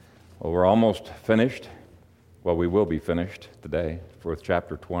Well, we're almost finished. Well, we will be finished today with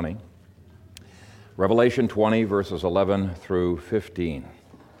chapter 20. Revelation 20, verses 11 through 15.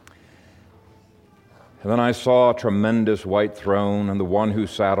 And then I saw a tremendous white throne, and the one who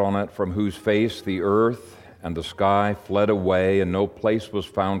sat on it, from whose face the earth and the sky fled away, and no place was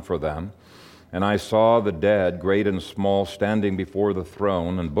found for them. And I saw the dead, great and small, standing before the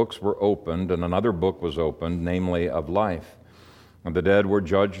throne, and books were opened, and another book was opened, namely of life. And the dead were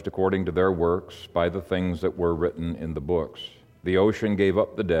judged according to their works by the things that were written in the books. The ocean gave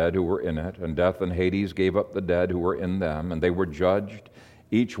up the dead who were in it, and death and Hades gave up the dead who were in them, and they were judged,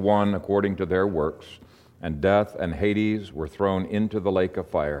 each one according to their works. And death and Hades were thrown into the lake of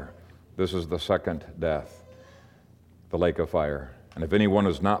fire. This is the second death, the lake of fire. And if anyone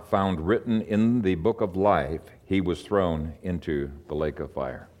is not found written in the book of life, he was thrown into the lake of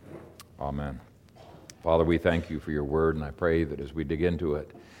fire. Amen. Father, we thank you for your word, and I pray that as we dig into it,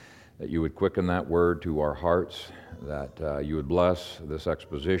 that you would quicken that word to our hearts, that you would bless this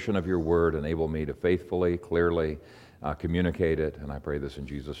exposition of your word, enable me to faithfully, clearly communicate it, and I pray this in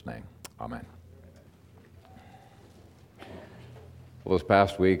Jesus' name. Amen. Well, this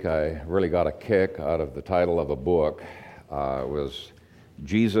past week, I really got a kick out of the title of a book. It was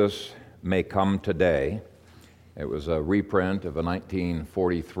Jesus May Come Today. It was a reprint of a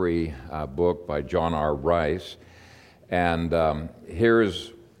 1943 book by John R. Rice. And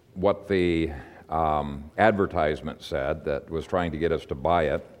here's what the advertisement said that was trying to get us to buy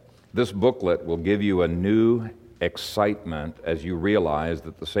it. This booklet will give you a new excitement as you realize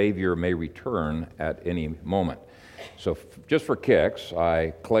that the Savior may return at any moment. So just for kicks,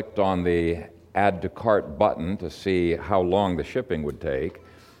 I clicked on the Add to Cart button to see how long the shipping would take.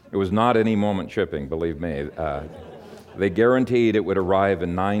 It was not any moment shipping, believe me. They guaranteed it would arrive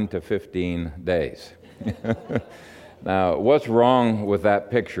in 9 to 15 days. Now, what's wrong with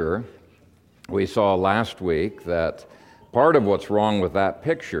that picture? We saw last week that part of what's wrong with that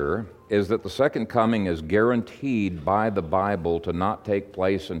picture is that the second coming is guaranteed by the Bible to not take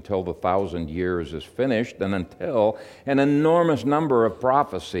place until the 1,000 years is finished and until an enormous number of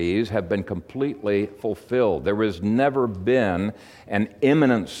prophecies have been completely fulfilled. There has never been an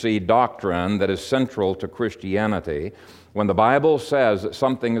imminency doctrine that is central to Christianity. When the Bible says that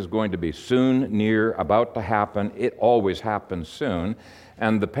something is going to be soon, near, about to happen, it always happens soon.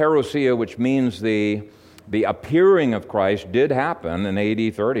 And the parousia, which means the appearing of Christ, did happen in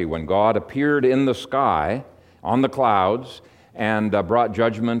AD 30 when God appeared in the sky on the clouds and brought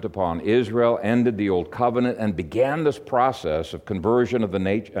judgment upon Israel, ended the old covenant, and began this process of conversion of the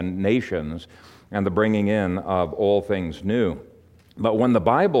nations and the bringing in of all things new. But when the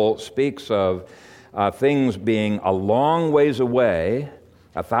Bible speaks of things being a long ways away,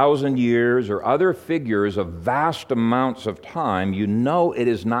 1,000 years, or other figures of vast amounts of time, you know it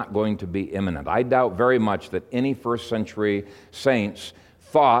is not going to be imminent. I doubt very much that any first century saints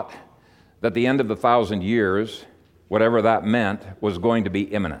thought that the end of the 1,000 years, whatever that meant, was going to be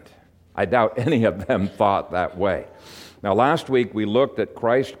imminent. I doubt any of them thought that way. Now, last week we looked at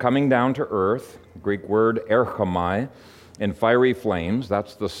Christ coming down to earth, Greek word erchomai, in fiery flames.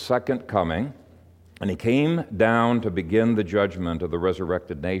 That's the second coming. And he came down to begin the judgment of the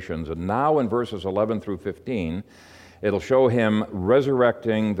resurrected nations. And now in verses 11 through 15, it'll show him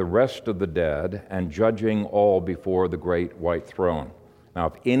resurrecting the rest of the dead and judging all before the great white throne. Now,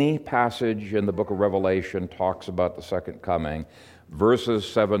 if any passage in the book of Revelation talks about the second coming, verses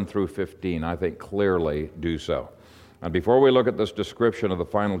 7 through 15, I think clearly do so. And before we look at this description of the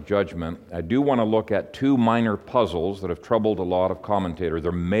final judgment, I do want to look at two minor puzzles that have troubled a lot of commentators.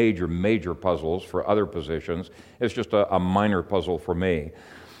 They're major puzzles for other positions. It's just a minor puzzle for me.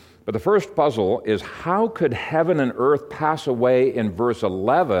 But the first puzzle is, how could heaven and earth pass away in verse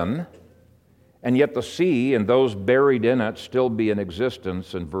 11, and yet the sea and those buried in it still be in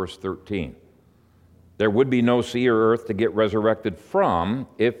existence in verse 13? There would be no sea or earth to get resurrected from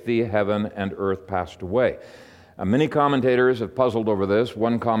if the heaven and earth passed away. Many commentators have puzzled over this.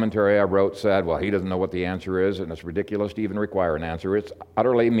 One commentary I wrote said, well, he doesn't know what the answer is, and it's ridiculous to even require an answer. It's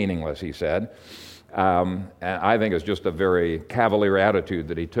utterly meaningless, he said. And I think it's just a very cavalier attitude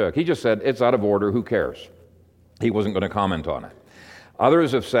that he took. He just said, it's out of order, who cares? He wasn't going to comment on it.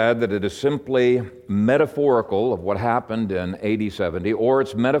 Others have said that it is simply metaphorical of what happened in AD 70, or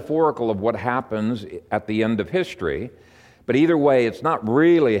it's metaphorical of what happens at the end of history. But either way, it's not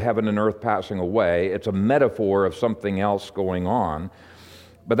really heaven and earth passing away. It's a metaphor of something else going on.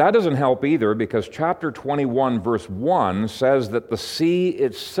 But that doesn't help either, because chapter 21, verse 1 says that the sea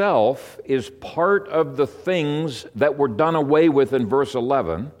itself is part of the things that were done away with in verse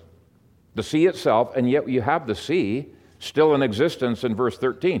 11. The sea itself, and yet you have the sea still in existence in verse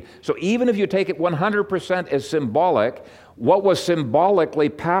 13. So even if you take it 100% as symbolic, what was symbolically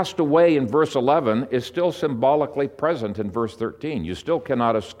passed away in verse 11 is still symbolically present in verse 13. You still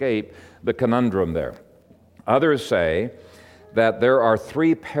cannot escape the conundrum there. Others say that there are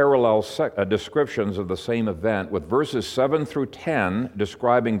three parallel descriptions of the same event, with verses 7 through 10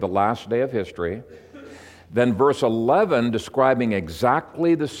 describing the last day of history, then verse 11 describing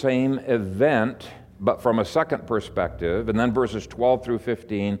exactly the same event, but from a second perspective, and then verses 12 through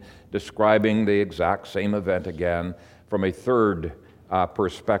 15 describing the exact same event again from a third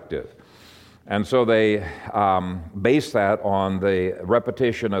perspective. And so they base that on the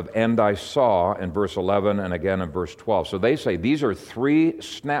repetition of "and I saw" in verse 11 and again in verse 12. So they say these are three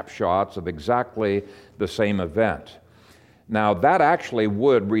snapshots of exactly the same event. Now that actually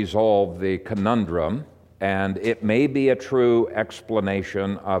would resolve the conundrum, and it may be a true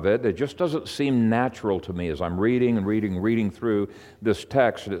explanation of it. It just doesn't seem natural to me as I'm reading through this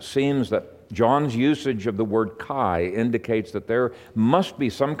text. It seems that John's usage of the word kai indicates that there must be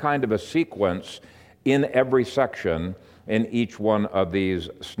some kind of a sequence in every section in each one of these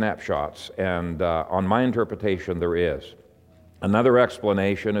snapshots. And on my interpretation, there is. Another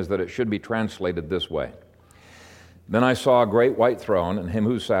explanation is that it should be translated this way. Then I saw a great white throne, and him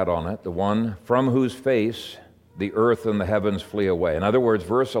who sat on it, the one from whose face the earth and the heavens flee away. In other words,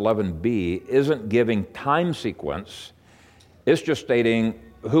 verse 11b isn't giving time sequence. It's just stating,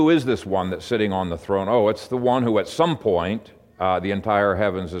 who is this one that's sitting on the throne? Oh, it's the one who at some point the entire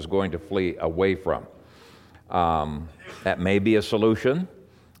heavens is going to flee away from. That may be a solution.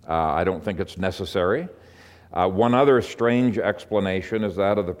 I don't think it's necessary. One other strange explanation is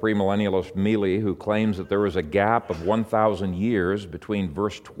that of the premillennialist Mealy, who claims that there is a gap of 1,000 years between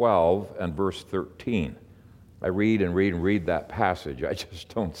verse 12 and verse 13. I read that passage. I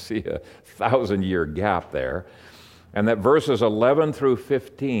just don't see a 1,000-year gap there. And that verses 11 through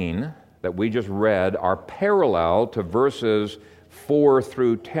 15 that we just read are parallel to verses 4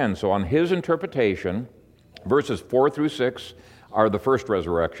 through 10. So on his interpretation, verses 4 through 6 are the first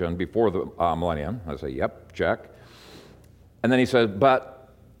resurrection before the millennium. I say, yep, check. And then he says,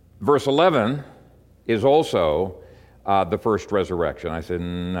 but verse 11 is also the first resurrection. I said,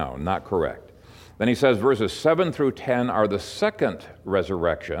 no, not correct. Then he says verses 7 through 10 are the second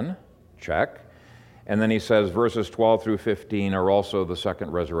resurrection. Check. And then he says verses 12 through 15 are also the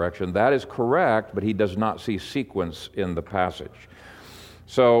second resurrection. That is correct, but he does not see sequence in the passage.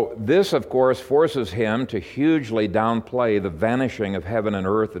 So this, of course, forces him to hugely downplay the vanishing of heaven and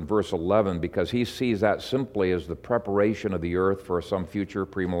earth in verse 11, because he sees that simply as the preparation of the earth for some future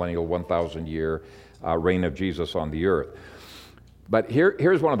premillennial 1,000-year reign of Jesus on the earth. But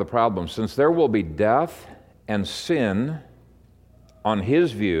here's one of the problems. Since there will be death and sin on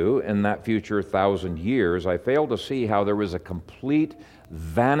his view in that future 1,000 years, I fail to see how there is a complete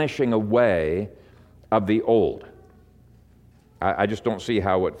vanishing away of the old. I just don't see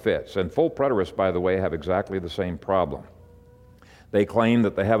how it fits. And full preterists, by the way, have exactly the same problem. They claim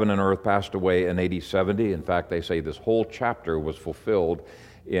that the heaven and earth passed away in AD 70. In fact, they say this whole chapter was fulfilled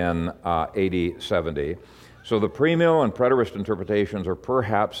in AD 70. So the premill and preterist interpretations are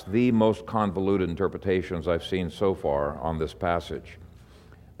perhaps the most convoluted interpretations I've seen so far on this passage.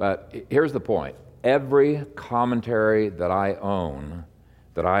 But here's the point. Every commentary that I own,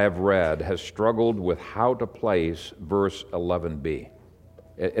 that I have read, has struggled with how to place verse 11b.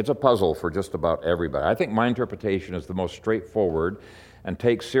 It's a puzzle for just about everybody. I think my interpretation is the most straightforward and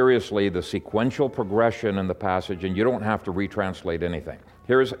takes seriously the sequential progression in the passage, and you don't have to retranslate anything.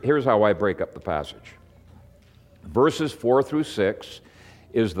 Here's how I break up the passage. Verses 4 through 6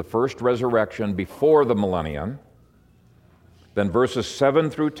 is the first resurrection before the millennium. Then verses 7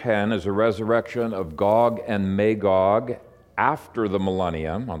 through 10 is a resurrection of Gog and Magog after the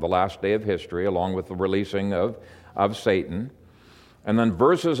millennium, on the last day of history, along with the releasing of Satan. And then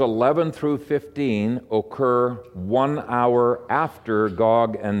verses 11 through 15 occur 1 hour after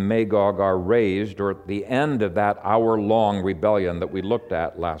Gog and Magog are raised, or at the end of that hour-long rebellion that we looked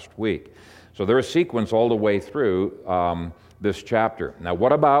at last week. So there's a sequence all the way through this chapter. Now,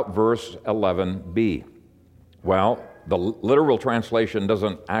 what about verse 11b? Well, the literal translation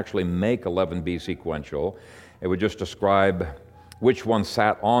doesn't actually make 11b sequential. It would just describe which one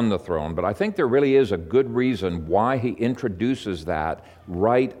sat on the throne. But I think there really is a good reason why he introduces that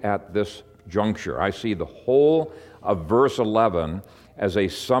right at this juncture. I see the whole of verse 11 as a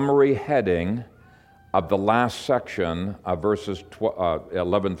summary heading of the last section of verses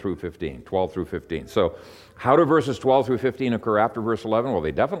 11 through 15, 12 through 15. So how do verses 12 through 15 occur after verse 11? Well,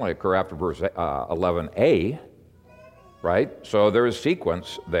 they definitely occur after verse 11a, right? So there is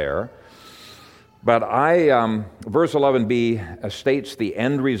sequence there. But verse 11b states the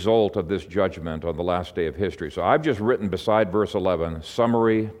end result of this judgment on the last day of history. So I've just written beside verse 11,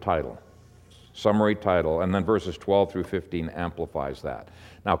 summary title, and then verses 12 through 15 amplifies that.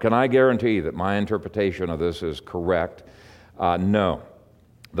 Now, can I guarantee that my interpretation of this is correct? No.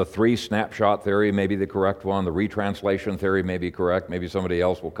 The three snapshot theory may be the correct one. The retranslation theory may be correct. Maybe somebody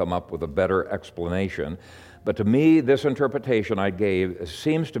else will come up with a better explanation. But to me, this interpretation I gave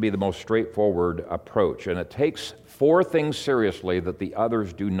seems to be the most straightforward approach, and it takes four things seriously that the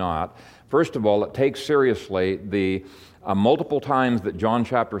others do not. First of all, it takes seriously the multiple times that John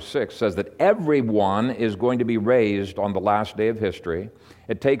chapter 6 says that everyone is going to be raised on the last day of history.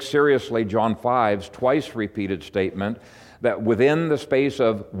 It takes seriously John 5's twice repeated statement that within the space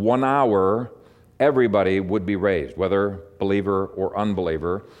of 1 hour, everybody would be raised, whether believer or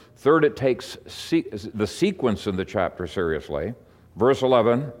unbeliever. Third, it takes the sequence in the chapter seriously. Verse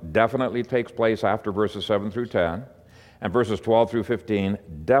 11 definitely takes place after verses 7 through 10, and verses 12 through 15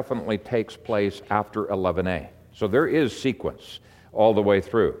 definitely takes place after 11a. So there is sequence all the way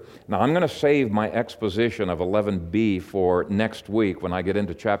through. Now, I'm going to save my exposition of 11b for next week when I get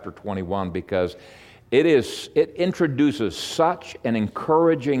into chapter 21, because it introduces such an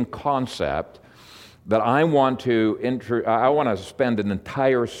encouraging concept that I want to spend an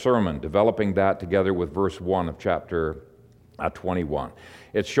entire sermon developing that together with verse 1 of chapter 21.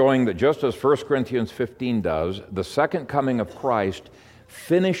 It's showing that just as 1 Corinthians 15 does, the second coming of Christ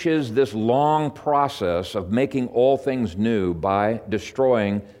finishes this long process of making all things new by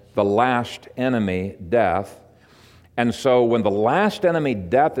destroying the last enemy, death. And so when the last enemy,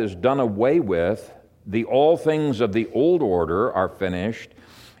 death, is done away with, the all things of the old order are finished,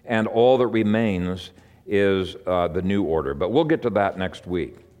 and all that remains is the new order. But we'll get to that next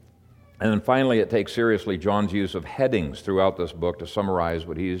week. And then finally, it takes seriously John's use of headings throughout this book to summarize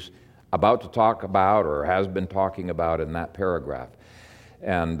what he's about to talk about or has been talking about in that paragraph.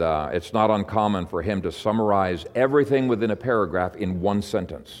 And it's not uncommon for him to summarize everything within a paragraph in one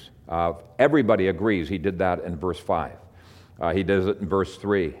sentence. Everybody agrees he did that in verse 5. He does it in verse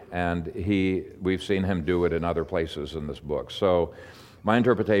 3, and we've seen him do it in other places in this book. So my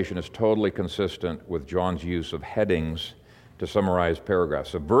interpretation is totally consistent with John's use of headings to summarize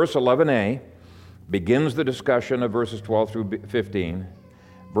paragraphs. So verse 11a begins the discussion of verses 12 through 15.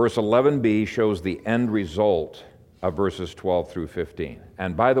 Verse 11b shows the end result of verses 12 through 15.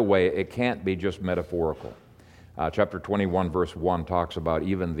 And by the way, it can't be just metaphorical. Chapter 21, verse 1 talks about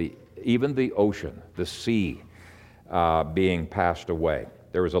even the ocean, the sea, being passed away.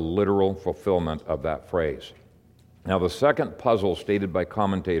 There is a literal fulfillment of that phrase. Now, the second puzzle stated by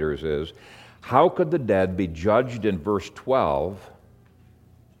commentators is, how could the dead be judged in verse 12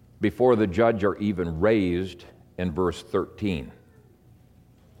 before the judge are even raised in verse 13?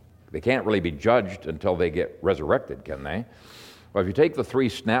 They can't really be judged until they get resurrected, can they? Well, if you take the three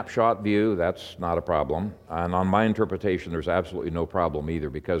snapshot view, that's not a problem. And on my interpretation, there's absolutely no problem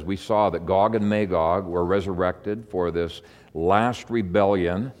either, because we saw that Gog and Magog were resurrected for this last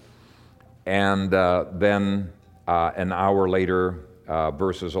rebellion, and then an hour later,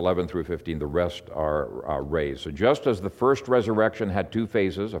 verses 11 through 15, the rest are raised. So just as the first resurrection had two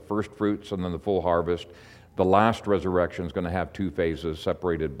phases, a first fruits and then the full harvest, the last resurrection is going to have two phases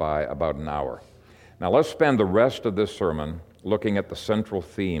separated by about an hour. Now let's spend the rest of this sermon looking at the central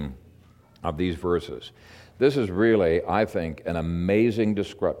theme of these verses. This is really, I think, an amazing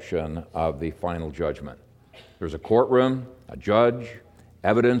description of the final judgment. There's a courtroom, a judge,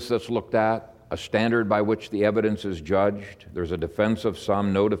 evidence that's looked at, a standard by which the evidence is judged. There's a defense of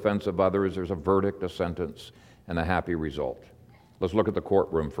some, no defense of others. There's a verdict, a sentence, and a happy result. Let's look at the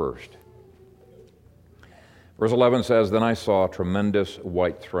courtroom first. Verse 11 says, "Then I saw a tremendous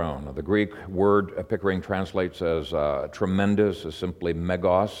white throne." Now, the Greek word Pickering translates as tremendous is simply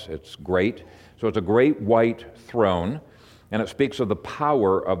megos. It's great. So it's a great white throne, and it speaks of the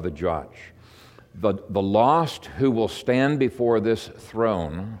power of the judge. The lost who will stand before this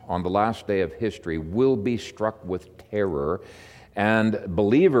throne on the last day of history will be struck with terror, and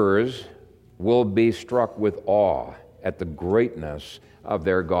believers will be struck with awe at the greatness of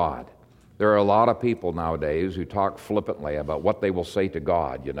their God. There are a lot of people nowadays who talk flippantly about what they will say to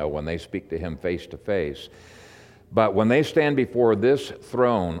God, when they speak to Him face to face. But when they stand before this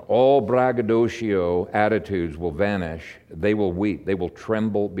throne, all braggadocio attitudes will vanish. They will weep. They will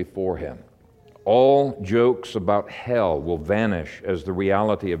tremble before Him. All jokes about hell will vanish as the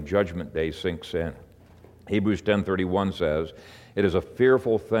reality of Judgment Day sinks in. Hebrews 10:31 says, "It is a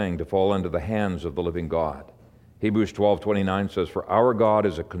fearful thing to fall into the hands of the living God." Hebrews 12:29 says, "For our God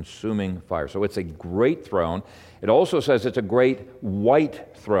is a consuming fire." So it's a great throne. It also says it's a great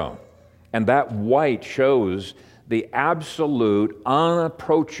white throne. And that white shows the absolute,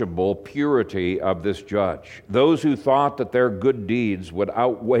 unapproachable purity of this judge. Those who thought that their good deeds would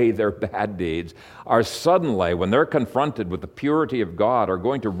outweigh their bad deeds are suddenly, when they're confronted with the purity of God, are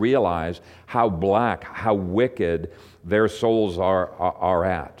going to realize how black, how wicked their souls are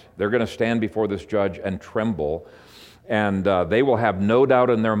at. They're going to stand before this judge and tremble, and they will have no doubt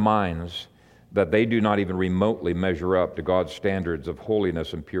in their minds that they do not even remotely measure up to God's standards of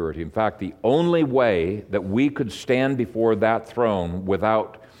holiness and purity. In fact, the only way that we could stand before that throne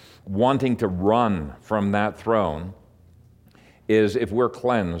without wanting to run from that throne is if we're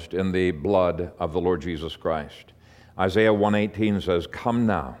cleansed in the blood of the Lord Jesus Christ. Isaiah 1:18 says, "Come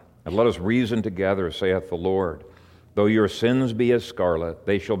now, and let us reason together, saith the Lord. Though your sins be as scarlet,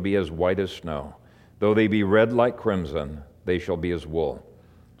 they shall be as white as snow. Though they be red like crimson, they shall be as wool."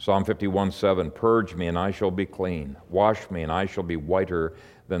 Psalm 51:7, "Purge me, and I shall be clean. Wash me, and I shall be whiter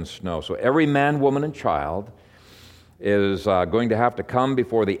than snow." So every man, woman, and child is going to have to come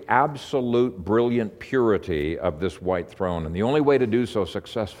before the absolute brilliant purity of this white throne. And the only way to do so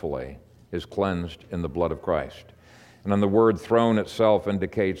successfully is cleansed in the blood of Christ. And then the word throne itself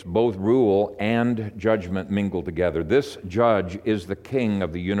indicates both rule and judgment mingled together. This judge is the king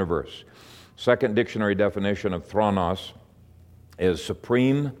of the universe. Second dictionary definition of thronos is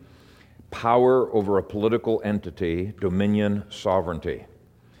supreme power over a political entity, dominion, sovereignty.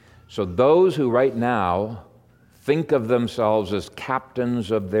 So those who right now think of themselves as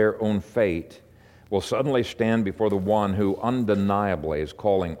captains of their own fate will suddenly stand before the one who undeniably is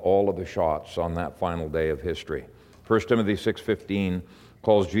calling all of the shots on that final day of history. 1 Timothy 6:15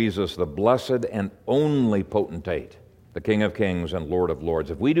 calls Jesus the blessed and only potentate, the King of kings and Lord of lords.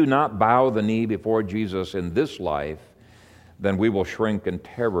 If we do not bow the knee before Jesus in this life, then we will shrink in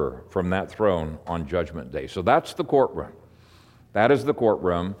terror from that throne on Judgment Day. So that's the courtroom. That is the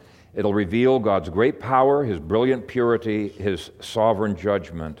courtroom. It'll reveal God's great power, His brilliant purity, His sovereign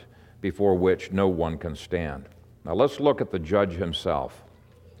judgment before which no one can stand. Now let's look at the judge himself.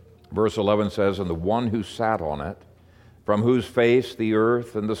 Verse 11 says, "And the one who sat on it, from whose face the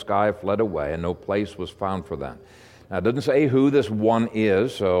earth and the sky fled away, and no place was found for them." Now, it doesn't say who this one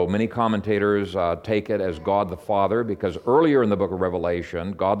is, so many commentators take it as God the Father, because earlier in the book of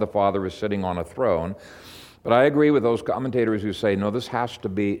Revelation, God the Father is sitting on a throne. But I agree with those commentators who say, no, this has to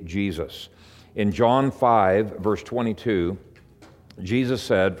be Jesus. In John 5, verse 22, Jesus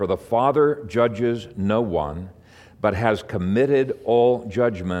said, "For the Father judges no one, but has committed all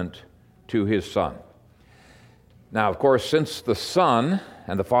judgment to His Son." Now, of course, since the Son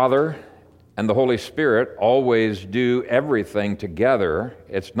and the Father and the Holy Spirit always do everything together,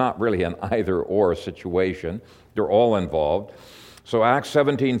 it's not really an either-or situation. They're all involved. So Acts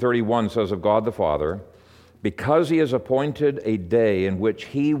 17:31 says of God the Father, "Because He has appointed a day in which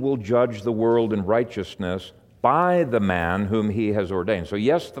He will judge the world in righteousness by the man whom He has ordained." So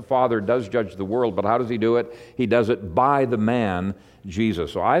yes, the Father does judge the world, but how does He do it? He does it by the man,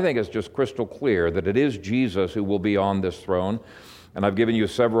 Jesus. So I think it's just crystal clear that it is Jesus who will be on this throne. And I've given you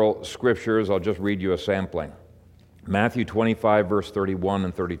several scriptures. I'll just read you a sampling. Matthew 25, verse 31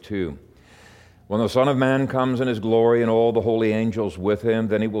 and 32. "When the Son of Man comes in His glory and all the holy angels with Him,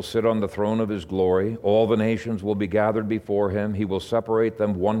 then He will sit on the throne of His glory. All the nations will be gathered before Him. He will separate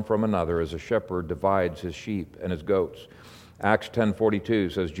them one from another as a shepherd divides his sheep and his goats." Acts 10:42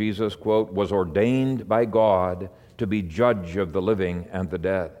 says Jesus, quote, "was ordained by God to be judge of the living and the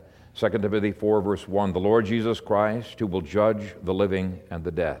dead." 2 Timothy 4, verse 1, "The Lord Jesus Christ, who will judge the living and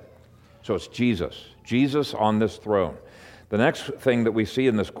the dead." So it's Jesus on this throne. The next thing that we see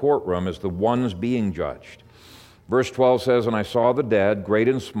in this courtroom is the ones being judged. Verse 12 says, "And I saw the dead, great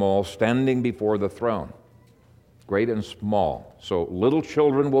and small, standing before the throne." Great and small. So little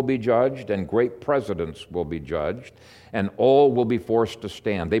children will be judged, and great presidents will be judged, and all will be forced to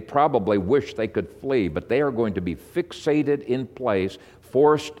stand. They probably wish they could flee, but they are going to be fixated in place,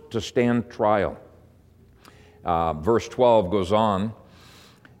 forced to stand trial. Verse 12 goes on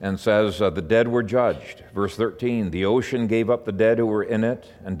and says, "The dead were judged." Verse 13, "The ocean gave up the dead who were in it,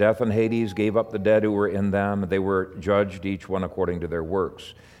 and death and Hades gave up the dead who were in them. They were judged, each one according to their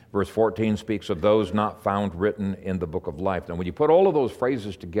works." Verse 14 speaks of those not found written in the book of life. And when you put all of those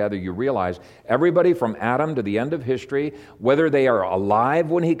phrases together, you realize everybody from Adam to the end of history, whether they are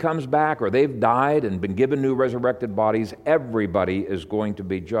alive when He comes back or they've died and been given new resurrected bodies, everybody is going to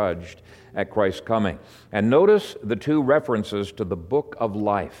be judged at Christ's coming. And notice the two references to the book of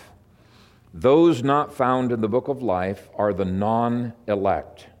life. Those not found in the book of life are the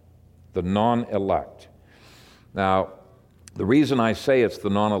non-elect. The non-elect. Now, the reason I say it's the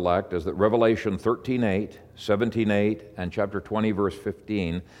non-elect is that Revelation 13:8, 17:8, and chapter 20, verse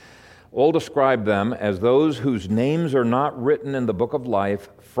 15 all describe them as those whose names are not written in the book of life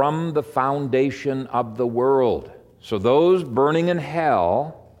from the foundation of the world. So those burning in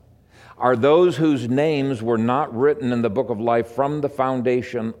hell are those whose names were not written in the book of life from the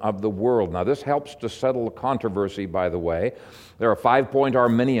foundation of the world. Now, this helps to settle a controversy, by the way. There are 5-point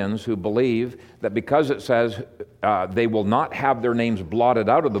Arminians who believe that because it says they will not have their names blotted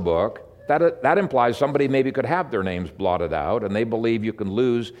out of the book, that implies somebody maybe could have their names blotted out, and they believe you can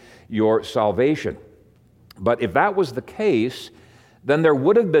lose your salvation. But if that was the case, then there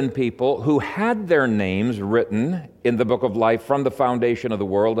would have been people who had their names written in the book of life from the foundation of the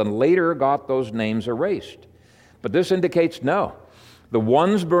world and later got those names erased. But this indicates no. The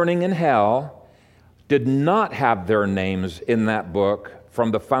ones burning in hell did not have their names in that book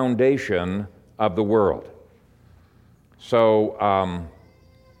from the foundation of the world. So,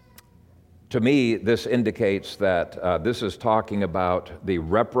 to me, this indicates that this is talking about the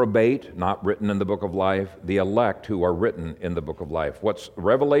reprobate, not written in the book of life, the elect who are written in the book of life. What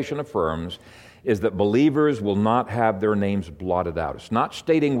Revelation affirms is that believers will not have their names blotted out. It's not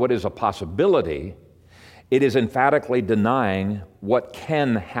stating what is a possibility. It is emphatically denying what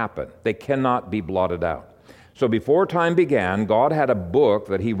can happen. They cannot be blotted out. So before time began, God had a book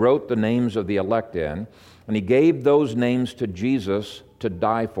that He wrote the names of the elect in, and He gave those names to Jesus to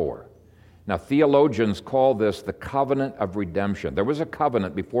die for. Now, theologians call this the covenant of redemption. There was a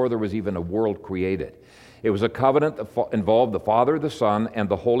covenant before there was even a world created. It was a covenant that involved the Father, the Son, and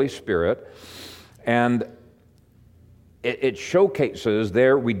the Holy Spirit, and it showcases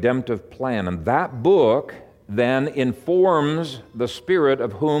their redemptive plan. And that book then informs the Spirit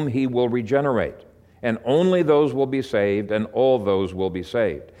of whom He will regenerate. And only those will be saved, and all those will be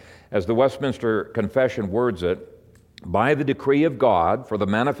saved. As the Westminster Confession words it, by the decree of God, for the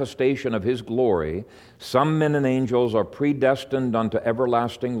manifestation of His glory, some men and angels are predestined unto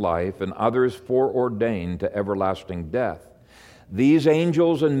everlasting life, and others foreordained to everlasting death. These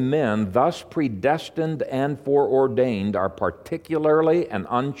angels and men, thus predestined and foreordained, are particularly and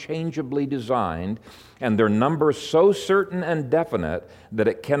unchangeably designed, and their number so certain and definite that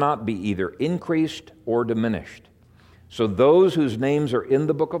it cannot be either increased or diminished. So those whose names are in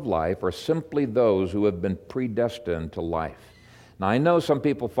the book of life are simply those who have been predestined to life. Now, I know some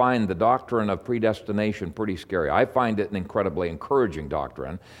people find the doctrine of predestination pretty scary. I find it an incredibly encouraging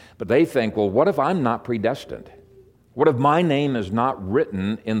doctrine, but they think, well, what if I'm not predestined? What if my name is not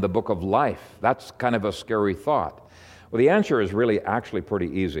written in the book of life? That's kind of a scary thought. Well, the answer is really actually pretty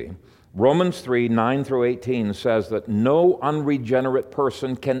easy. Romans 3, 9 through 18 says that no unregenerate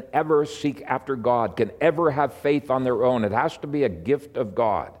person can ever seek after God, can ever have faith on their own. It has to be a gift of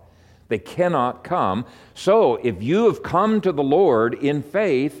God. They cannot come. So if you have come to the Lord in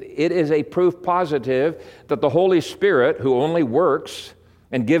faith, it is a proof positive that the Holy Spirit, who only works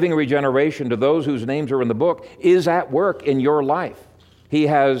and giving regeneration to those whose names are in the book, is at work in your life. He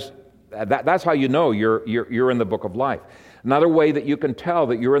has. That's how you know you're in the book of life. Another way that you can tell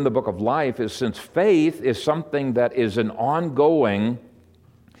that you're in the book of life is since faith is something that is an ongoing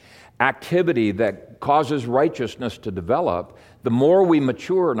activity that causes righteousness to develop, the more we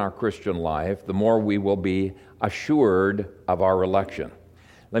mature in our Christian life, the more we will be assured of our election.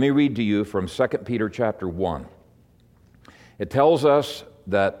 Let me read to you from 2 Peter chapter 1. It tells us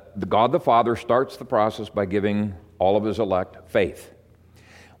that God the Father starts the process by giving all of His elect faith.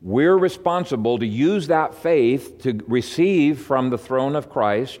 We're responsible to use that faith to receive from the throne of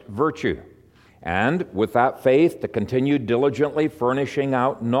Christ virtue. And with that faith, to continue diligently furnishing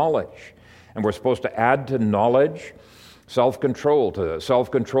out knowledge. And we're supposed to add to knowledge self-control, to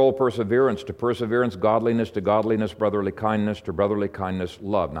self-control perseverance, to perseverance godliness, to godliness brotherly kindness, to brotherly kindness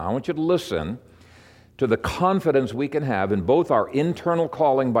love. Now I want you to listen to the confidence we can have in both our internal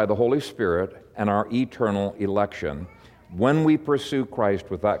calling by the Holy Spirit and our eternal election when we pursue Christ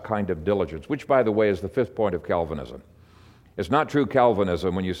with that kind of diligence, which, by the way, is the 5th point of Calvinism. It's not true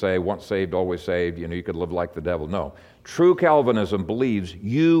Calvinism when you say, once saved, always saved, you could live like the devil. No. True Calvinism believes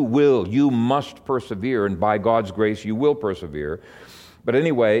you must persevere, and by God's grace, you will persevere. But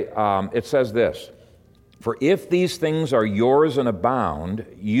anyway, it says this, for if these things are yours and abound,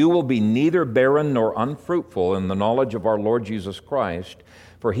 you will be neither barren nor unfruitful in the knowledge of our Lord Jesus Christ.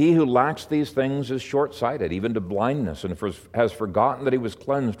 For he who lacks these things is short-sighted, even to blindness, and has forgotten that he was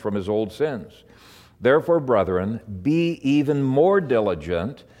cleansed from his old sins. Therefore, brethren, be even more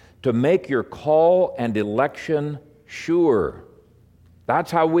diligent to make your call and election sure. That's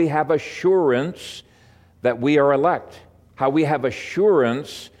how we have assurance that we are elect, how we have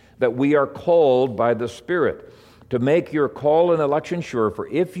assurance that we are called by the Spirit. to make your call and election sure, for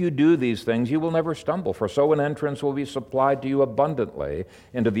if you do these things, you will never stumble, for so an entrance will be supplied to you abundantly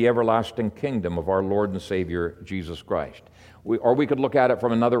into the everlasting kingdom of our Lord and Savior, Jesus Christ. Or we could look at it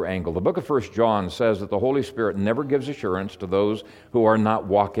from another angle. The book of 1 John says that the Holy Spirit never gives assurance to those who are not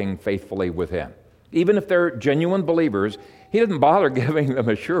walking faithfully with Him. Even if they're genuine believers, He doesn't bother giving them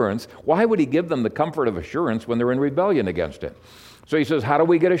assurance. Why would He give them the comfort of assurance when they're in rebellion against Him? So He says, how do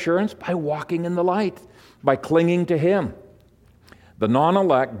we get assurance? By walking in the light, by clinging to Him. The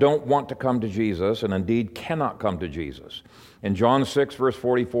non-elect don't want to come to Jesus and indeed cannot come to Jesus. In John 6, verse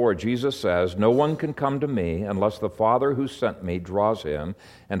 44, Jesus says, "No one can come to me unless the Father who sent me draws him,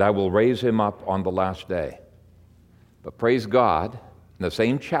 and I will raise him up on the last day." But praise God, in the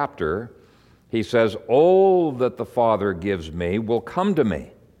same chapter, He says, "All that the Father gives me will come to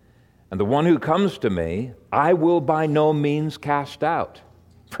me, and the one who comes to me, I will by no means cast out."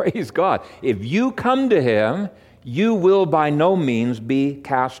 Praise God. If you come to Him, you will by no means be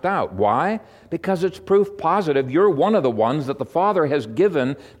cast out. Why? Because it's proof positive you're one of the ones that the Father has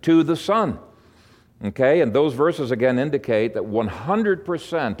given to the Son. Okay, and those verses again indicate that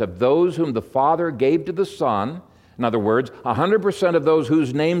 100% of those whom the Father gave to the Son, in other words, 100% of those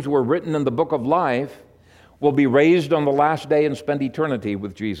whose names were written in the book of life, will be raised on the last day and spend eternity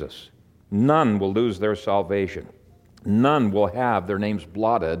with Jesus. None will lose their salvation. None will have their names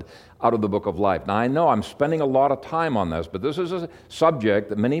blotted out of the book of life. Now, I know I'm spending a lot of time on this, but this is a subject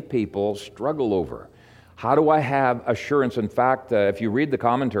that many people struggle over. How do I have assurance? In fact, if you read the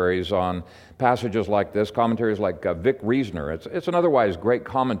commentaries on passages like this, commentaries like Vic Reasoner, it's an otherwise great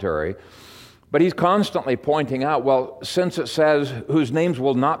commentary, but he's constantly pointing out, well, since it says whose names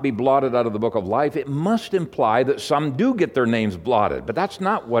will not be blotted out of the book of life, it must imply that some do get their names blotted. But that's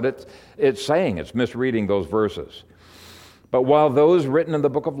not what it's saying. It's misreading those verses. But while those written in the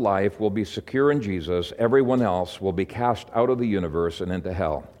book of life will be secure in Jesus, everyone else will be cast out of the universe and into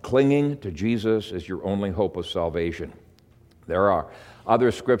hell. Clinging to Jesus is your only hope of salvation. There are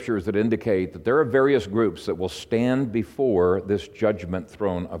other scriptures that indicate that there are various groups that will stand before this judgment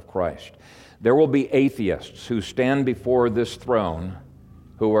throne of Christ. There will be atheists who stand before this throne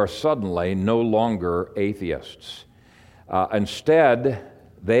who are suddenly no longer atheists. Instead,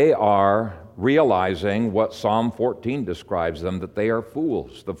 they are realizing what Psalm 14 describes them, that they are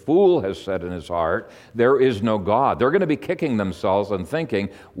fools. The fool has said in his heart, there is no God. They're going to be kicking themselves and thinking,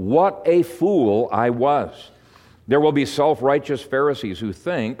 what a fool I was. There will be self-righteous Pharisees who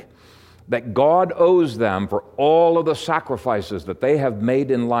think that God owes them for all of the sacrifices that they have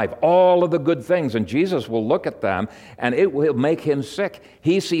made in life, all of the good things, and Jesus will look at them and it will make him sick.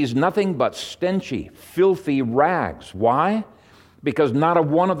 He sees nothing but stenchy, filthy rags. Why? Because not a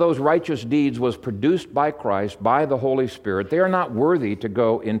one of those righteous deeds was produced by Christ, by the Holy Spirit. They are not worthy to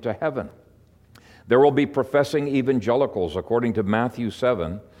go into heaven. There will be professing evangelicals, according to Matthew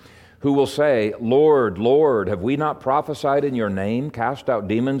 7, who will say, "Lord, Lord, have we not prophesied in your name, cast out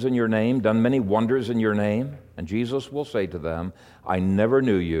demons in your name, done many wonders in your name?" And Jesus will say to them, "I never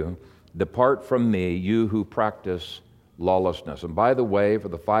knew you. Depart from me, you who practice lawlessness." And by the way, for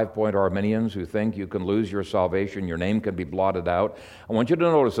the 5-point Arminians who think you can lose your salvation, your name can be blotted out, I want you to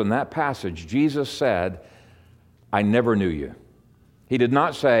notice in that passage, Jesus said, "I never knew you." He did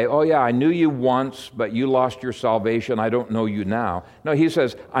not say, "Oh yeah, I knew you once, but you lost your salvation. I don't know you now." No, he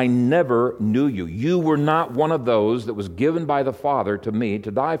says, "I never knew you. You were not one of those that was given by the Father to me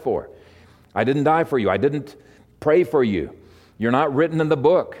to die for. I didn't die for you. I didn't pray for you. You're not written in the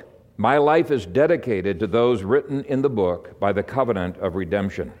book. My life is dedicated to those written in the book by the covenant of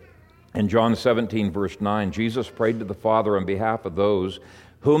redemption." In John 17, verse 9, Jesus prayed to the Father on behalf of those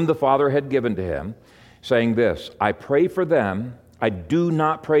whom the Father had given to him, saying this, "I pray for them. I do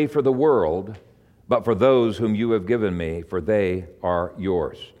not pray for the world, but for those whom you have given me, for they are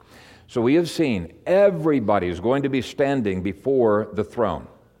yours." So we have seen everybody is going to be standing before the throne.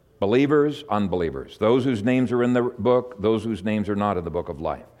 Believers, unbelievers. Those whose names are in the book, those whose names are not in the book of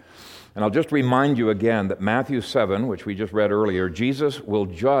life. And I'll just remind you again that Matthew 7, which we just read earlier, Jesus will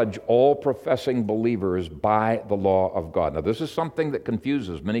judge all professing believers by the law of God. Now, this is something that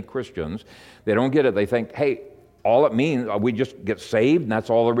confuses many Christians. They don't get it. They think, hey, all it means, we just get saved and that's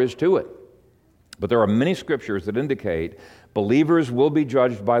all there is to it. But there are many scriptures that indicate believers will be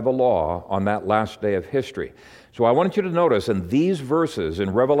judged by the law on that last day of history. So I want you to notice in these verses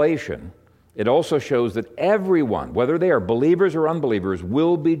in Revelation, it also shows that everyone, whether they are believers or unbelievers,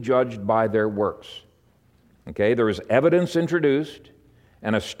 will be judged by their works. Okay, there is evidence introduced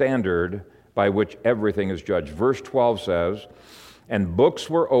and a standard by which everything is judged. Verse 12 says, "And books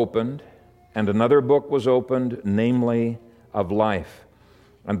were opened, and another book was opened, namely of life.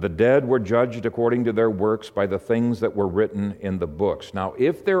 and the dead were judged according to their works by the things that were written in the books. Now,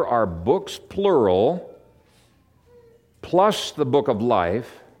 if there are books, plural, plus the book of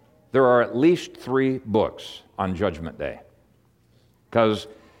life, there are at least 3 books on Judgment Day. Because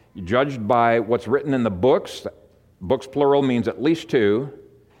you're judged by what's written in the books. Books, plural, means at least 2.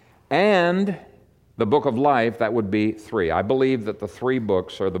 And the book of life, that would be 3. I believe that the 3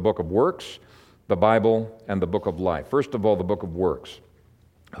 books are the book of works, the Bible, and the book of life. First of all, the book of works.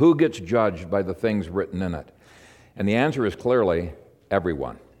 Who gets judged by the things written in it? And the answer is clearly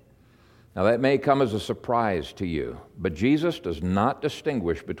everyone. Now, that may come as a surprise to you, but Jesus does not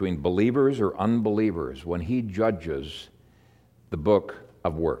distinguish between believers or unbelievers when he judges the book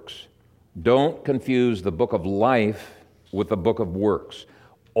of works. Don't confuse the book of life with the book of works.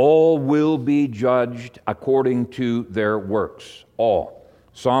 All will be judged according to their works. All.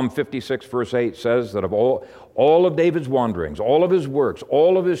 Psalm 56 verse 8 says that of all of David's wanderings, all of his works,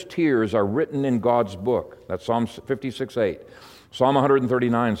 all of his tears are written in God's book. That's Psalm 56 8. Psalm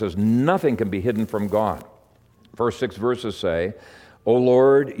 139 says nothing can be hidden from God. First 6 verses say, O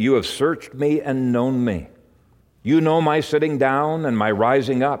Lord, you have searched me and known me. You know my sitting down and my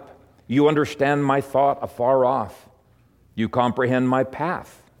rising up. You understand my thought afar off. You comprehend my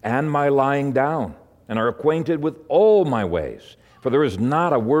path and my lying down, and are acquainted with all my ways. For there is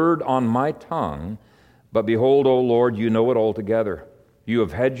not a word on my tongue, but behold, O Lord, you know it altogether. You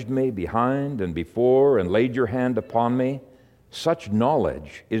have hedged me behind and before, and laid your hand upon me. Such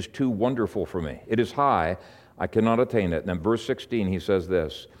knowledge is too wonderful for me. It is high, I cannot attain it. And in verse 16 he says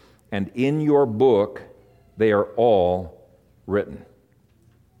this, and in your book they are all written.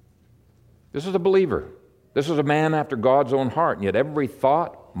 This is a believer. This is a man after God's own heart, and yet every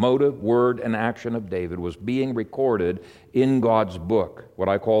thought, motive, word, and action of David was being recorded in God's book, what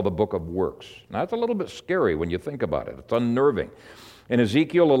I call the book of works. Now, that's a little bit scary when you think about it. It's unnerving. In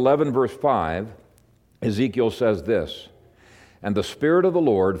Ezekiel 11, verse 5, Ezekiel says this, and the Spirit of the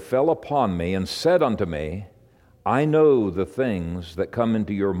Lord fell upon me and said unto me, I know the things that come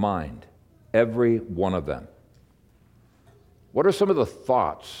into your mind, every one of them. What are some of the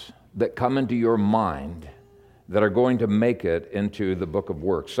thoughts that come into your mind that are going to make it into the book of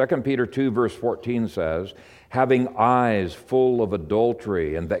works? 2 Peter 2 verse 14 says, having eyes full of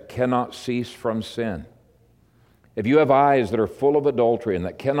adultery and that cannot cease from sin. If you have eyes that are full of adultery and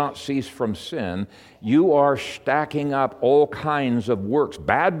that cannot cease from sin, you are stacking up all kinds of works,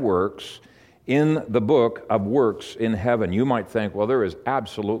 bad works, in the book of works in heaven. You might think, well, there is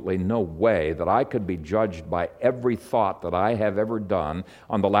absolutely no way that I could be judged by every thought that I have ever done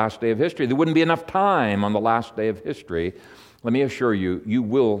on the last day of history. There wouldn't be enough time on the last day of history. Let me assure you, you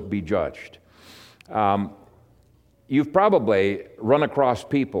will be judged. You've probably run across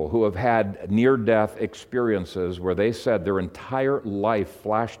people who have had near-death experiences where they said their entire life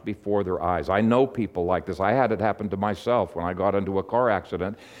flashed before their eyes. I know people like this. I had it happen to myself when I got into a car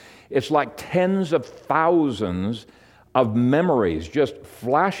accident. It's like tens of thousands of memories just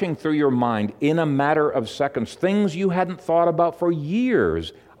flashing through your mind in a matter of seconds. Things you hadn't thought about for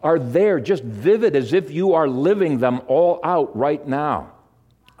years are there, just vivid, as if you are living them all out right now.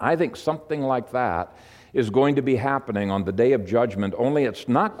 I think something like that is going to be happening on the day of judgment, only it's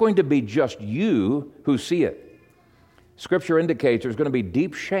not going to be just you who see it. Scripture indicates there's going to be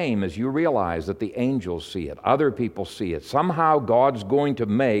deep shame as you realize that the angels see it, other people see it. Somehow God's going to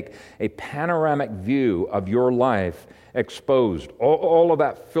make a panoramic view of your life exposed, all of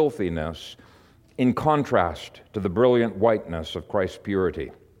that filthiness in contrast to the brilliant whiteness of Christ's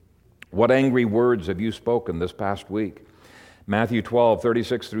purity. What angry words have you spoken this past week? Matthew 12,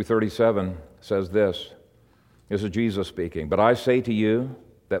 36 through 37 says this. This is Jesus speaking. But I say to you,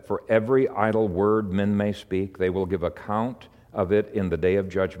 that for every idle word men may speak, they will give account of it in the day of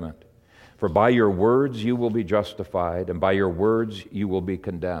judgment. For by your words you will be justified, and by your words you will be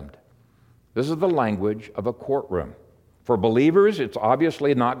condemned. This is the language of a courtroom. For believers, it's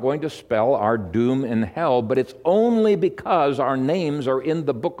obviously not going to spell our doom in hell, but it's only because our names are in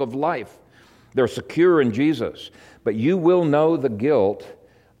the book of life. They're secure in Jesus. But you will know the guilt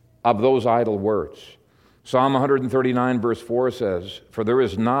of those idle words. Psalm 139 verse 4 says, for there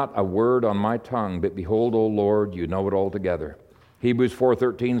is not a word on my tongue, but behold, O Lord, you know it altogether. Hebrews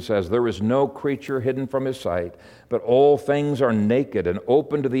 4:13 says, there is no creature hidden from his sight, but all things are naked and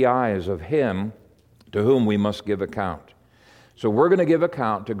open to the eyes of him to whom we must give account. So we're going to give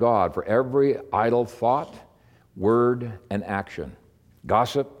account to God for every idle thought, word, and action.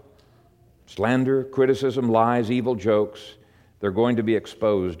 Gossip, slander, criticism, lies, evil jokes, they're going to be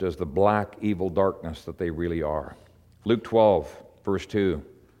exposed as the black, evil darkness that they really are. Luke 12, verse 2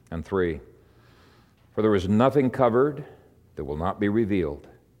 and 3. For there is nothing covered that will not be revealed,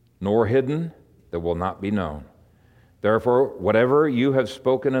 nor hidden that will not be known. Therefore, whatever you have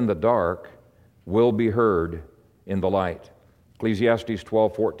spoken in the dark will be heard in the light. Ecclesiastes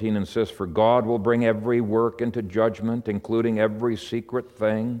 12:14 insists, for God will bring every work into judgment, including every secret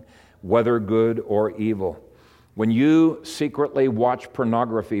thing, whether good or evil. When you secretly watch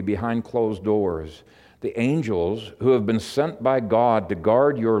pornography behind closed doors, the angels who have been sent by God to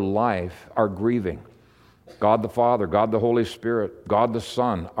guard your life are grieving. God the Father, God the Holy Spirit, God the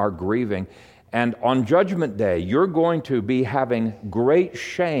Son are grieving. And on Judgment Day, you're going to be having great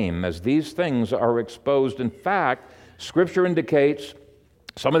shame as these things are exposed. In fact, Scripture indicates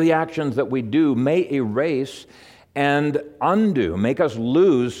some of the actions that we do may erase and undo, make us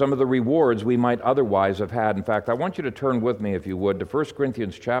lose some of the rewards we might otherwise have had. In fact, I want you to turn with me, if you would, to 1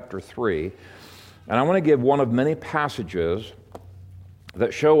 Corinthians chapter 3. And I want to give one of many passages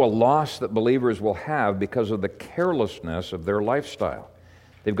that show a loss that believers will have because of the carelessness of their lifestyle.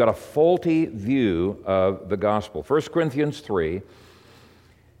 They've got a faulty view of the gospel. 1 Corinthians 3,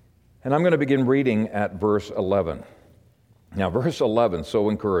 and I'm going to begin reading at verse 11. Now, verse 11, so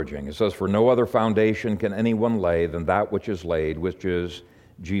encouraging. It says, for no other foundation can anyone lay than that which is laid, which is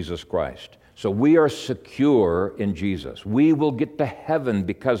Jesus Christ. So we are secure in Jesus. We will get to heaven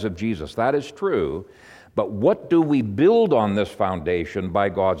because of Jesus. That is true. But what do we build on this foundation by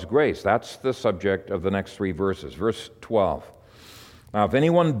God's grace? That's the subject of the next three verses. Verse 12. Now, if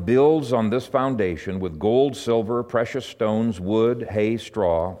anyone builds on this foundation with gold, silver, precious stones, wood, hay,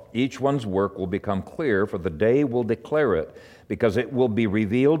 straw, each one's work will become clear, for the day will declare it, because it will be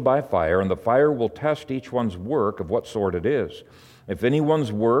revealed by fire, and the fire will test each one's work of what sort it is. If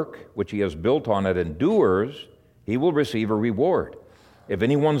anyone's work, which he has built on it, endures, he will receive a reward. If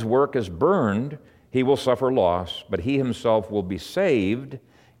anyone's work is burned, he will suffer loss, but he himself will be saved,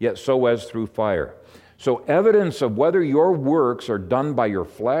 yet so as through fire. So evidence of whether your works are done by your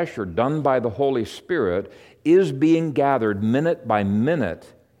flesh or done by the Holy Spirit is being gathered minute by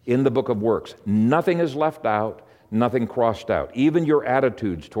minute in the book of works. Nothing is left out, nothing crossed out. Even your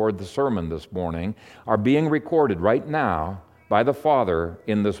attitudes toward the sermon this morning are being recorded right now by the Father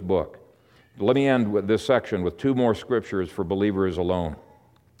in this book. Let me end with this section with two more scriptures for believers alone.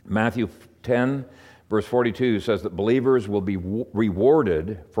 Matthew 10, verse 42 says that believers will be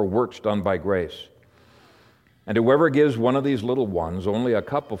rewarded for works done by grace. And whoever gives one of these little ones only a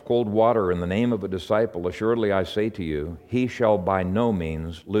cup of cold water in the name of a disciple, assuredly I say to you, he shall by no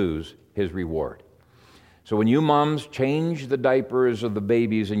means lose his reward. So when you moms change the diapers of the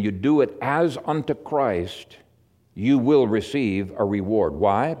babies and you do it as unto Christ, you will receive a reward.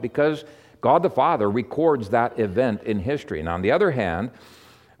 Why? Because God the Father records that event in history. Now, on the other hand,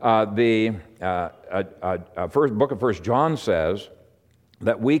 the first book of 1 John says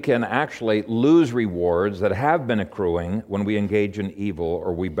that we can actually lose rewards that have been accruing when we engage in evil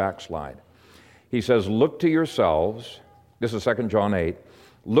or we backslide. He says, look to yourselves, this is 2 John 8,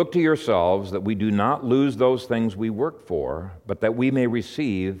 look to yourselves that we do not lose those things we work for, but that we may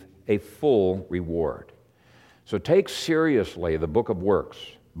receive a full reward. So take seriously the book of works.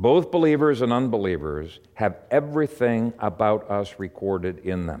 Both believers and unbelievers have everything about us recorded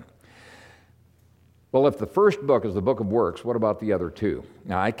in them. Well, if the first book is the book of works, what about the other two?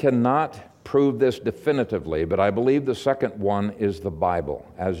 Now, I cannot prove this definitively, but I believe the second one is the Bible,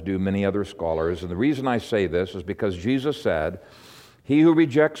 as do many other scholars. And the reason I say this is because Jesus said, he who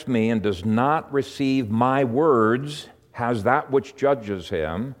rejects me and does not receive my words has that which judges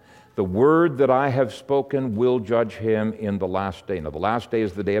him. The word that I have spoken will judge him in the last day. Now, the last day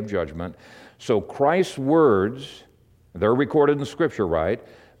is the day of judgment. So Christ's words, they're recorded in Scripture, right?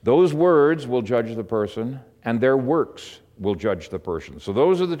 Those words will judge the person, and their works will judge the person. So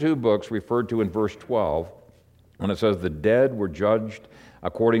those are the two books referred to in verse 12, when it says the dead were judged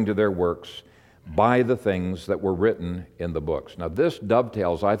according to their works by the things that were written in the books. Now this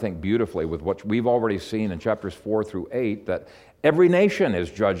dovetails, I think, beautifully with what we've already seen in chapters 4 through 8, that every nation is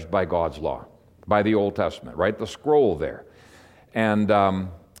judged by God's law, by the Old Testament, right? The scroll there. And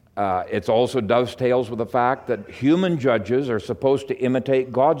it also dovetails with the fact that human judges are supposed to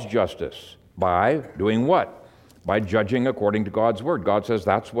imitate God's justice by doing what? By judging according to God's word. God says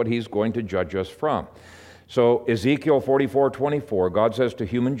that's what he's going to judge us from. So Ezekiel 44:24, God says to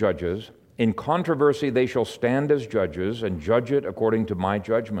human judges, in controversy they shall stand as judges and judge it according to my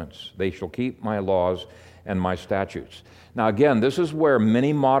judgments. They shall keep my laws and my statutes. Now again, this is where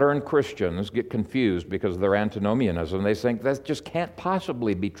many modern Christians get confused because of their antinomianism. They think that just can't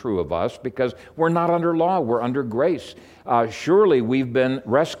possibly be true of us because we're not under law, we're under grace. Surely we've been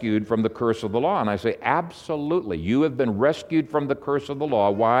rescued from the curse of the law. And I say, absolutely, you have been rescued from the curse of the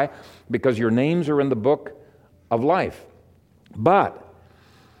law. Why? Because your names are in the book of life. But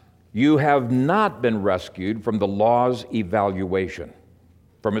You have not been rescued from the law's evaluation.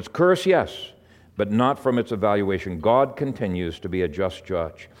 From its curse, yes, but not from its evaluation. God continues to be a just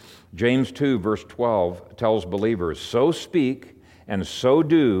judge. James 2, verse 12 tells believers, "So speak and so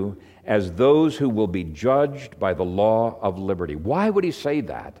do as those who will be judged by the law of liberty." Why would he say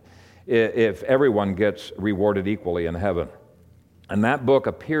that if everyone gets rewarded equally in heaven? And that book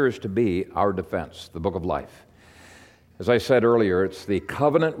appears to be our defense, the book of life. As I said earlier, it's the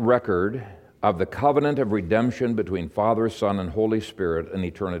covenant record of the covenant of redemption between Father, Son, and Holy Spirit in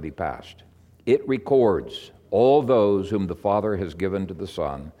eternity past. It records all those whom the Father has given to the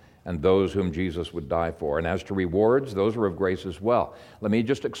Son and those whom Jesus would die for. And as to rewards, those are of grace as well. Let me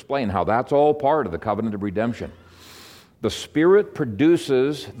just explain how that's all part of the covenant of redemption. The Spirit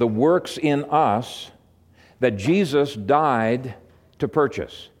produces the works in us that Jesus died to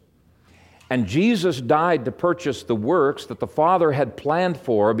purchase. And Jesus died to purchase the works that the Father had planned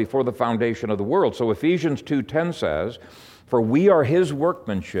for before the foundation of the world. So Ephesians 2:10 says, "For we are His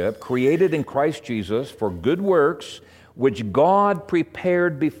workmanship, created in Christ Jesus for good works, which God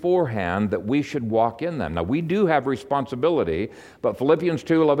prepared beforehand that we should walk in them." Now, we do have responsibility, but Philippians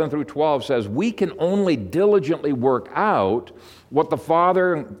 2:11 through 12 says we can only diligently work out what the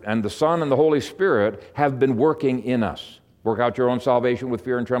Father and the Son and the Holy Spirit have been working in us. Work out your own salvation with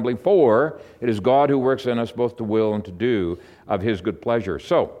fear and trembling, for it is God who works in us both to will and to do of His good pleasure.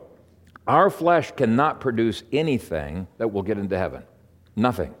 So, our flesh cannot produce anything that will get into heaven.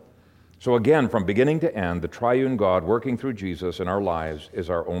 Nothing. So again, from beginning to end, the triune God working through Jesus in our lives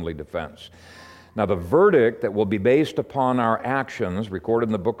is our only defense. Now, the verdict that will be based upon our actions, recorded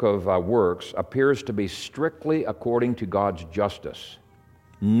in the book of Works, appears to be strictly according to God's justice.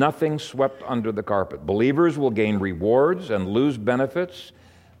 Nothing swept under the carpet. Believers will gain rewards and lose benefits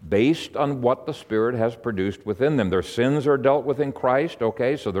based on what the Spirit has produced within them. Their sins are dealt with in Christ,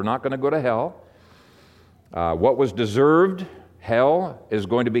 okay, so they're not going to go to hell. What was deserved, hell, is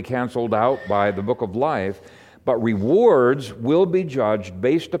going to be canceled out by the book of life, but rewards will be judged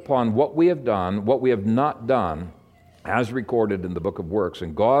based upon what we have done, what we have not done, as recorded in the book of Works,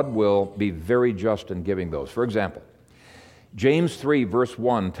 and God will be very just in giving those. For example, James 3, verse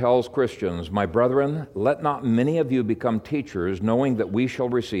 1 tells Christians, "My brethren, let not many of you become teachers, knowing that we shall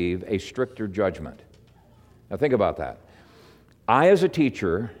receive a stricter judgment." Now think about that. I, as a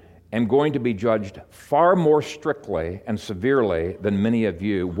teacher, am going to be judged far more strictly and severely than many of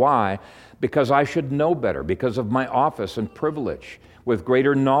you. Why? Because I should know better, because of my office and privilege. With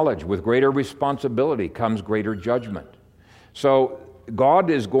greater knowledge, with greater responsibility comes greater judgment. So God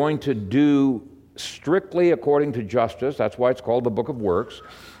is going to do strictly according to justice. That's why it's called the book of Works.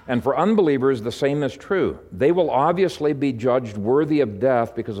 And for unbelievers, the same is true. They will obviously be judged worthy of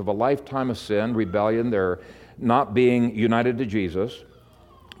death because of a lifetime of sin, rebellion, their not being united to Jesus.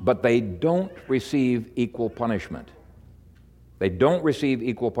 But they don't receive equal punishment. They don't receive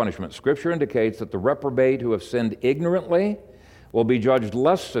equal punishment. Scripture indicates that the reprobate who have sinned ignorantly will be judged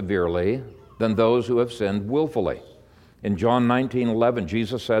less severely than those who have sinned willfully. In John 19:11,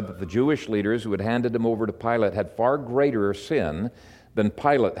 Jesus said that the Jewish leaders who had handed him over to Pilate had far greater sin than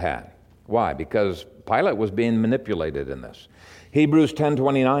Pilate had. Why? Because Pilate was being manipulated in this. Hebrews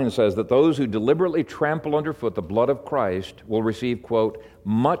 10:29 says that those who deliberately trample underfoot the blood of Christ will receive, quote,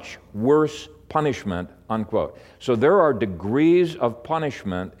 much worse punishment, unquote. So there are degrees of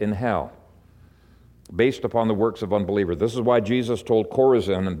punishment in hell based upon the works of unbelievers. This is why Jesus told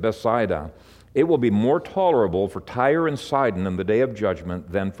Chorazin and Bethsaida, "It will be more tolerable for Tyre and Sidon in the day of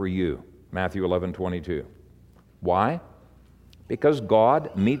judgment than for you." Matthew 11:22. Why? Because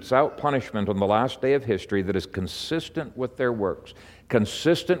God metes out punishment on the last day of history that is consistent with their works,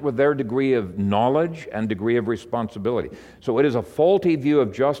 consistent with their degree of knowledge and degree of responsibility. So it is a faulty view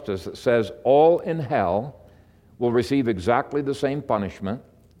of justice that says all in hell will receive exactly the same punishment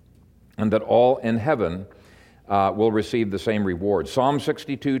and that all in heaven will receive the same reward. Psalm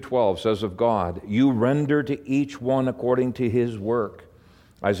 62:12 says of God, "You render to each one according to his work."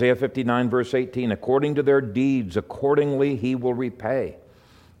 Isaiah 59, verse 18, "According to their deeds, accordingly he will repay."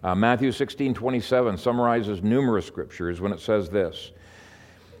 Matthew 16:27 summarizes numerous scriptures when it says this,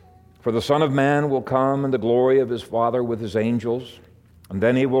 "For the Son of Man will come in the glory of his Father with his angels, and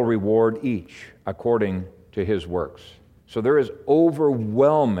then he will reward each according to his works." So there is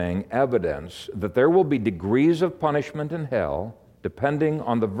overwhelming evidence that there will be degrees of punishment in hell, depending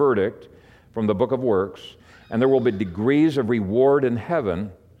on the verdict from the book of Works, and there will be degrees of reward in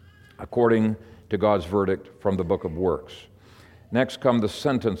heaven according to God's verdict from the book of Works. Next come the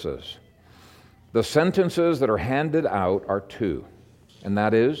sentences. The sentences that are handed out are two, and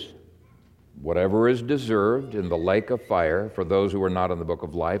that is whatever is deserved in the lake of fire for those who are not in the book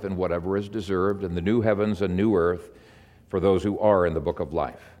of life, and whatever is deserved in the new heavens and new earth for those who are in the book of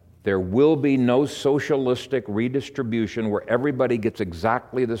life. There will be no socialistic redistribution where everybody gets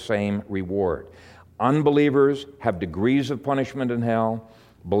exactly the same reward. Unbelievers have degrees of punishment in hell.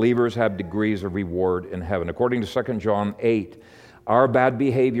 Believers have degrees of reward in heaven. According to 2 John 8, our bad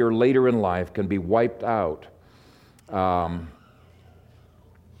behavior later in life can be wiped out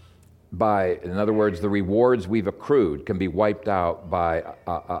in other words, the rewards we've accrued can be wiped out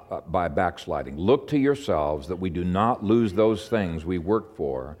by backsliding. Look to yourselves that we do not lose those things we work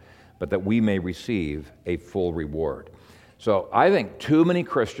for, but that we may receive a full reward. So I think too many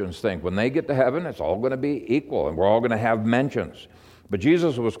Christians think when they get to heaven, it's all going to be equal and we're all going to have mentions. But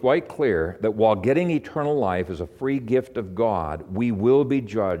Jesus was quite clear that while getting eternal life is a free gift of God, we will be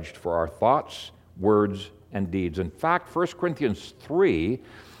judged for our thoughts, words, and deeds. In fact, 1 Corinthians 3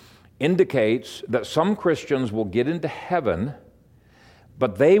 indicates that some Christians will get into heaven,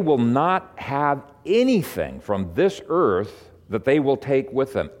 but they will not have anything from this earth that they will take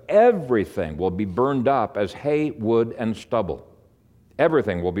with them. Everything will be burned up as hay, wood, and stubble.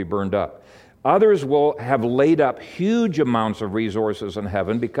 Everything will be burned up. Others will have laid up huge amounts of resources in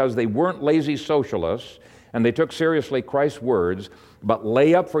heaven because they weren't lazy socialists and they took seriously Christ's words, but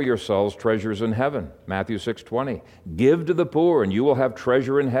lay up for yourselves treasures in heaven, Matthew 6:20. Give to the poor and you will have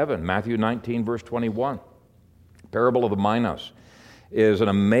treasure in heaven, Matthew 19, verse 21. Parable of the Minas is an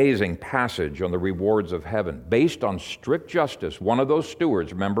amazing passage on the rewards of heaven. Based on strict justice, one of those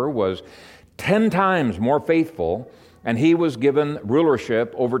stewards, remember, was 10 times more faithful, and he was given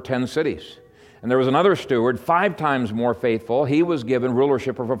rulership over 10 cities. And there was another steward, 5 times more faithful. He was given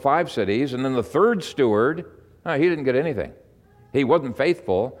rulership over 5 cities. And then the third steward, he didn't get anything. He wasn't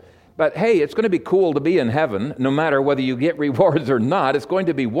faithful. But hey, it's going to be cool to be in heaven, no matter whether you get rewards or not. It's going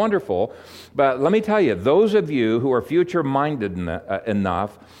to be wonderful. But let me tell you, those of you who are future-minded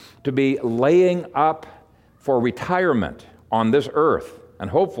enough to be laying up for retirement on this earth,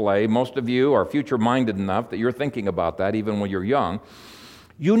 and hopefully most of you are future-minded enough that you're thinking about that even when you're young,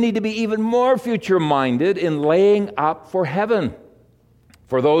 you need to be even more future-minded in laying up for heaven,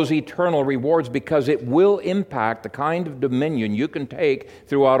 for those eternal rewards, because it will impact the kind of dominion you can take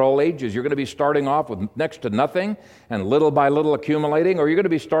throughout all ages. You're going to be starting off with next to nothing and little by little accumulating, or you're going to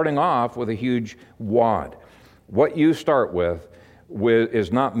be starting off with a huge wad. What you start with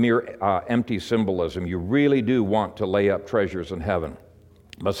is not mere empty symbolism. You really do want to lay up treasures in heaven.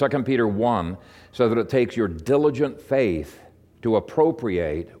 But 2 Peter 1 says that it takes your diligent faith to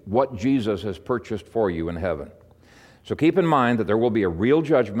appropriate what Jesus has purchased for you in heaven. So keep in mind that there will be a real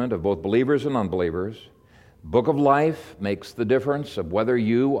judgment of both believers and unbelievers. Book of Life makes the difference of whether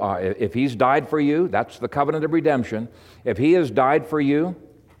if He's died for you, that's the covenant of redemption. If He has died for you,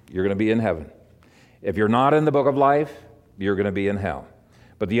 you're going to be in heaven. If you're not in the Book of Life, you're going to be in hell.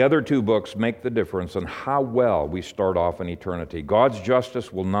 But the other 2 books make the difference in how well we start off in eternity. God's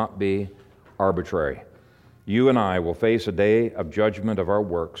justice will not be arbitrary. You and I will face a day of judgment of our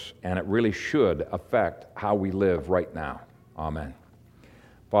works, and it really should affect how we live right now. Amen.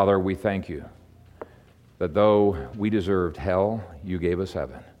 Father, we thank you that though we deserved hell, you gave us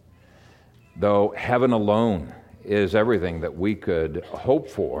heaven. Though heaven alone is everything that we could hope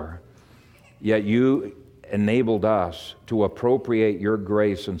for, yet you enabled us to appropriate your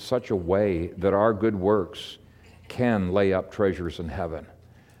grace in such a way that our good works can lay up treasures in heaven.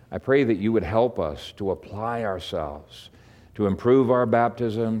 I pray that you would help us to apply ourselves, to improve our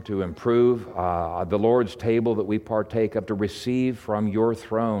baptism, to improve the Lord's table that we partake of, to receive from your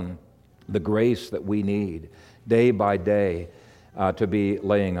throne the grace that we need day by day to be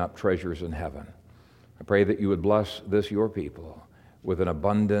laying up treasures in heaven. I pray that you would bless this, your people, with an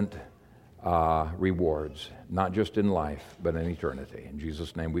abundant rewards, not just in life, but in eternity. In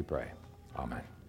Jesus' name we pray. Amen.